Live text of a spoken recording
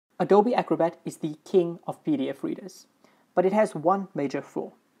Adobe Acrobat is the king of PDF readers, but it has one major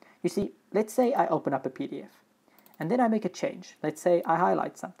flaw. You see, let's say I open up a PDF, and then I make a change. Let's say I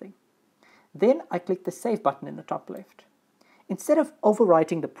highlight something. Then I click the Save button in the top left. Instead of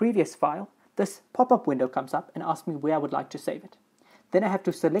overwriting the previous file, this pop-up window comes up and asks me where I would like to save it. Then I have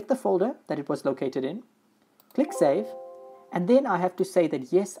to select the folder that it was located in, click Save, and then I have to say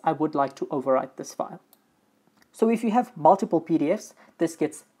that yes, I would like to overwrite this file. So if you have multiple PDFs, this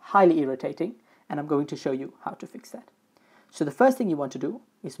gets highly irritating, and I'm going to show you how to fix that. So the first thing you want to do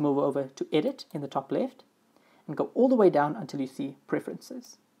is move over to Edit in the top left and go all the way down until you see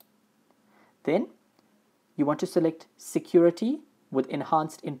Preferences. Then you want to select Security with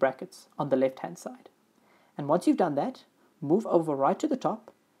Enhanced in brackets on the left-hand side. And once you've done that, move over right to the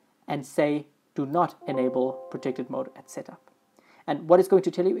top and say do not enable protected mode at setup. And what it's going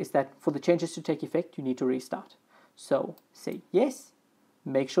to tell you is that for the changes to take effect, you need to restart. So say yes,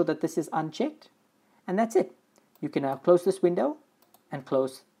 make sure that this is unchecked, and that's it. You can now close this window and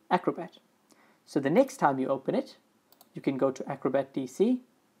close Acrobat. So the next time you open it, you can go to Acrobat DC,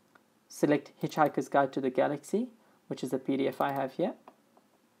 select Hitchhiker's Guide to the Galaxy, which is the PDF I have here,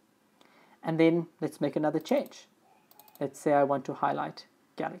 and then let's make another change. Let's say I want to highlight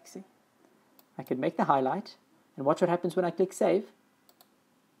Galaxy. I can make the highlight, and watch what happens when I click Save.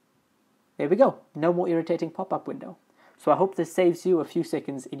 There we go, no more irritating pop-up window. So I hope this saves you a few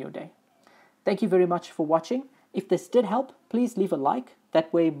seconds in your day. Thank you very much for watching. If this did help, please leave a like.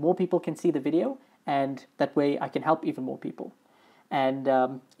 That way more people can see the video, and that way I can help even more people. And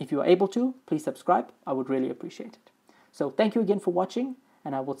if you are able to, please subscribe. I would really appreciate it. So thank you again for watching,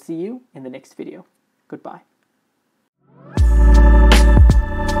 and I will see you in the next video. Goodbye.